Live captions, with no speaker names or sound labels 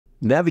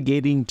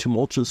navigating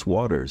tumultuous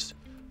waters,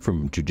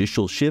 from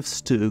judicial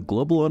shifts to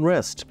global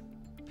unrest.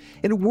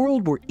 In a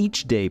world where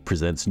each day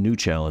presents new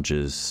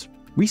challenges,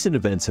 recent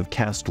events have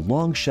cast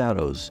long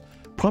shadows,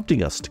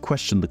 prompting us to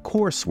question the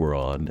course we're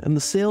on and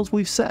the sails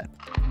we've set.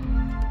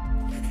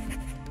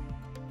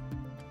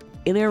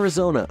 In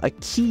Arizona, a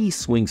key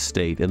swing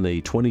state in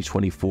the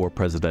 2024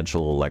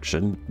 presidential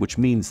election, which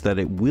means that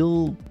it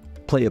will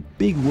play a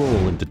big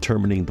role in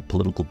determining the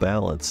political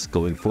balance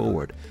going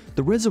forward.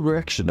 The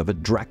resurrection of a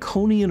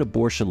draconian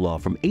abortion law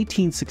from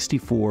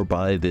 1864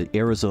 by the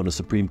Arizona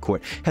Supreme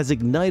Court has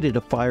ignited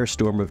a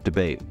firestorm of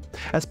debate.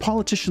 As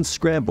politicians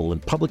scramble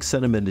and public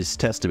sentiment is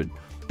tested,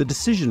 the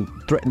decision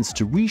threatens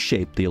to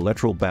reshape the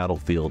electoral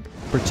battlefield,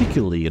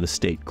 particularly in a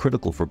state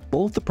critical for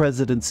both the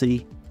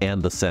presidency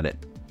and the Senate.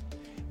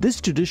 This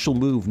judicial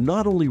move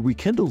not only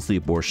rekindles the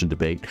abortion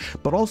debate,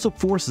 but also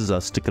forces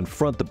us to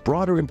confront the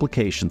broader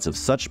implications of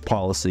such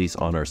policies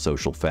on our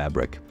social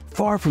fabric.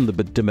 Far from the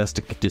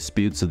domestic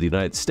disputes of the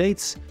United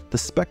States, the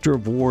specter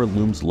of war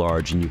looms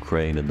large in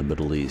Ukraine and the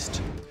Middle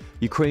East.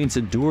 Ukraine's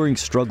enduring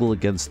struggle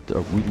against a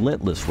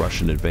relentless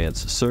Russian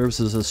advance serves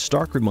as a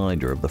stark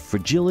reminder of the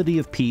fragility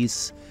of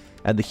peace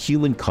and the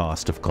human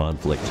cost of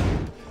conflict.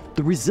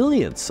 The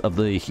resilience of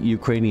the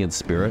Ukrainian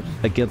spirit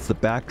against the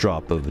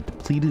backdrop of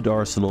depleted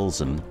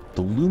arsenals and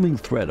the looming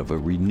threat of a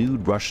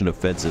renewed Russian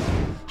offensive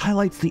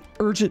highlights the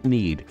urgent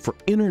need for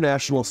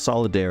international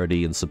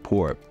solidarity and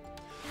support.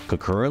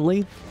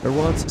 Concurrently,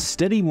 Iran's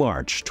steady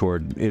march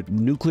toward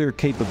nuclear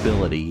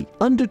capability,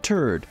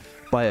 undeterred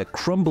by a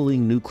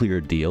crumbling nuclear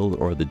deal,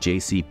 or the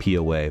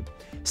JCPOA,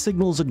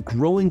 signals a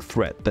growing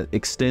threat that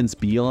extends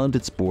beyond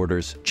its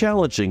borders,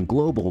 challenging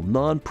global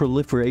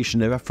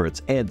non-proliferation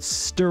efforts and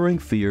stirring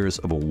fears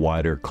of a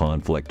wider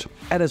conflict.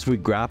 And as we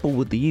grapple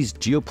with these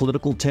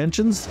geopolitical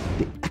tensions,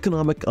 the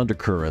economic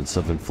undercurrents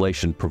of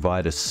inflation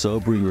provide a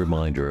sobering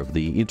reminder of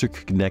the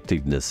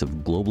interconnectedness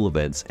of global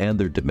events and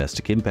their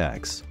domestic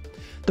impacts.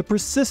 The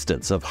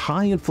persistence of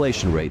high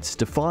inflation rates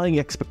defying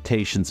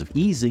expectations of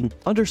easing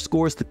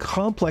underscores the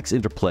complex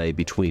interplay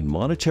between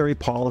monetary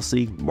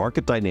policy,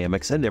 market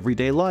dynamics, and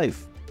everyday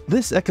life.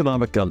 This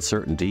economic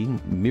uncertainty,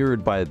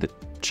 mirrored by the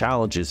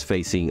challenges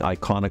facing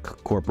iconic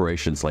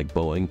corporations like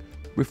Boeing,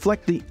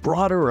 reflect the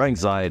broader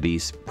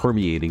anxieties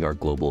permeating our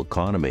global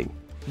economy.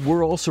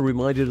 We're also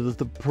reminded of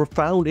the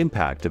profound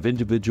impact of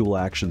individual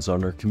actions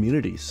on our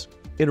communities.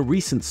 In a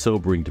recent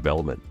sobering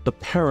development, the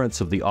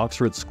parents of the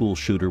Oxford school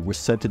shooter were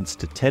sentenced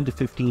to 10 to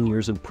 15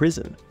 years in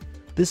prison.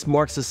 This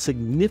marks a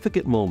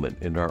significant moment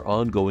in our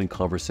ongoing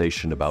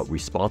conversation about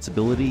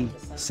responsibility,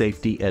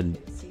 safety, and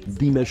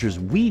the measures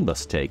we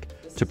must take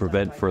to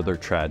prevent further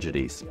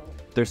tragedies.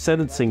 Their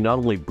sentencing not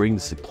only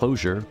brings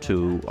closure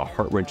to a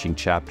heart-wrenching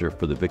chapter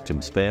for the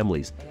victims'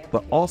 families,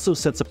 but also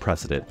sets a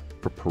precedent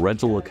for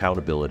parental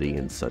accountability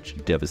in such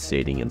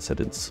devastating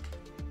incidents.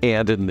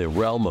 And in the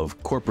realm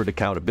of corporate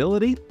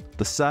accountability,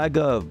 the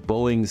saga of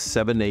Boeing's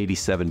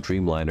 787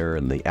 Dreamliner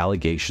and the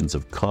allegations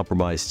of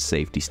compromised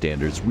safety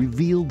standards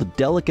reveal the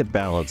delicate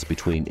balance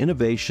between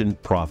innovation,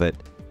 profit,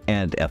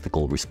 and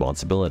ethical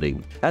responsibility.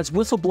 As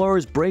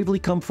whistleblowers bravely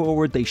come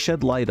forward, they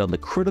shed light on the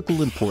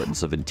critical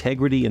importance of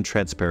integrity and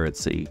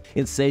transparency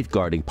in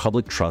safeguarding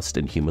public trust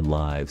in human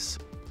lives.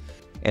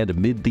 And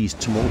amid these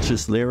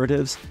tumultuous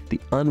narratives, the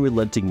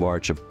unrelenting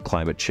march of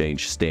climate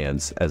change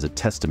stands as a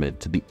testament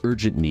to the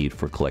urgent need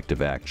for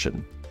collective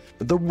action.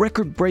 The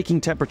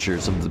record-breaking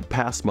temperatures of the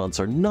past months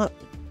are not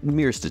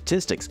mere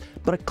statistics,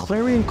 but a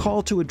clarion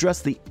call to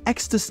address the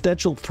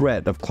existential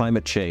threat of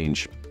climate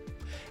change.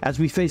 As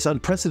we face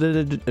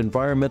unprecedented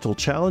environmental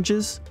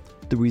challenges,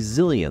 the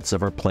resilience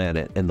of our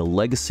planet and the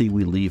legacy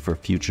we leave for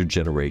future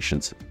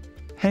generations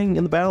hang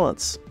in the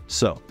balance.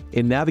 So,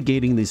 in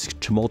navigating these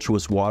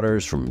tumultuous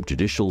waters, from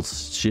judicial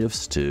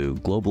shifts to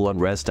global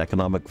unrest,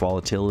 economic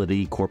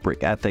volatility,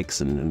 corporate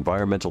ethics, and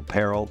environmental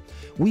peril,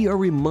 we are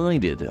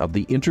reminded of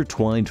the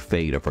intertwined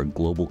fate of our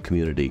global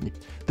community.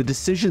 The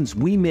decisions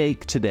we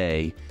make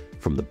today,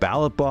 from the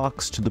ballot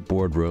box to the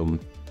boardroom,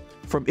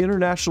 from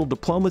international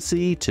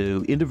diplomacy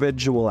to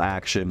individual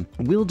action,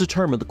 will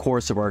determine the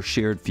course of our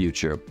shared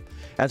future.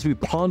 As we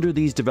ponder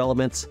these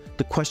developments,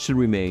 the question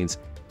remains: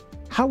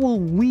 how will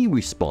we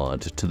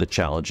respond to the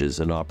challenges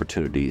and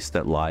opportunities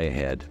that lie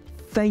ahead?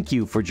 Thank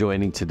you for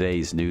joining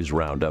today's News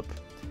Roundup.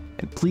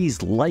 And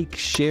please like,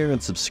 share,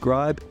 and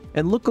subscribe.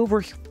 And look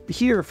over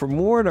here for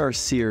more in our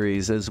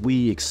series as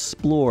we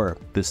explore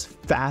this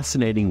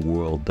fascinating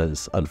world that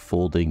is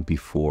unfolding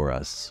before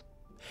us.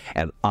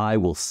 And I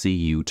will see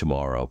you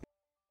tomorrow.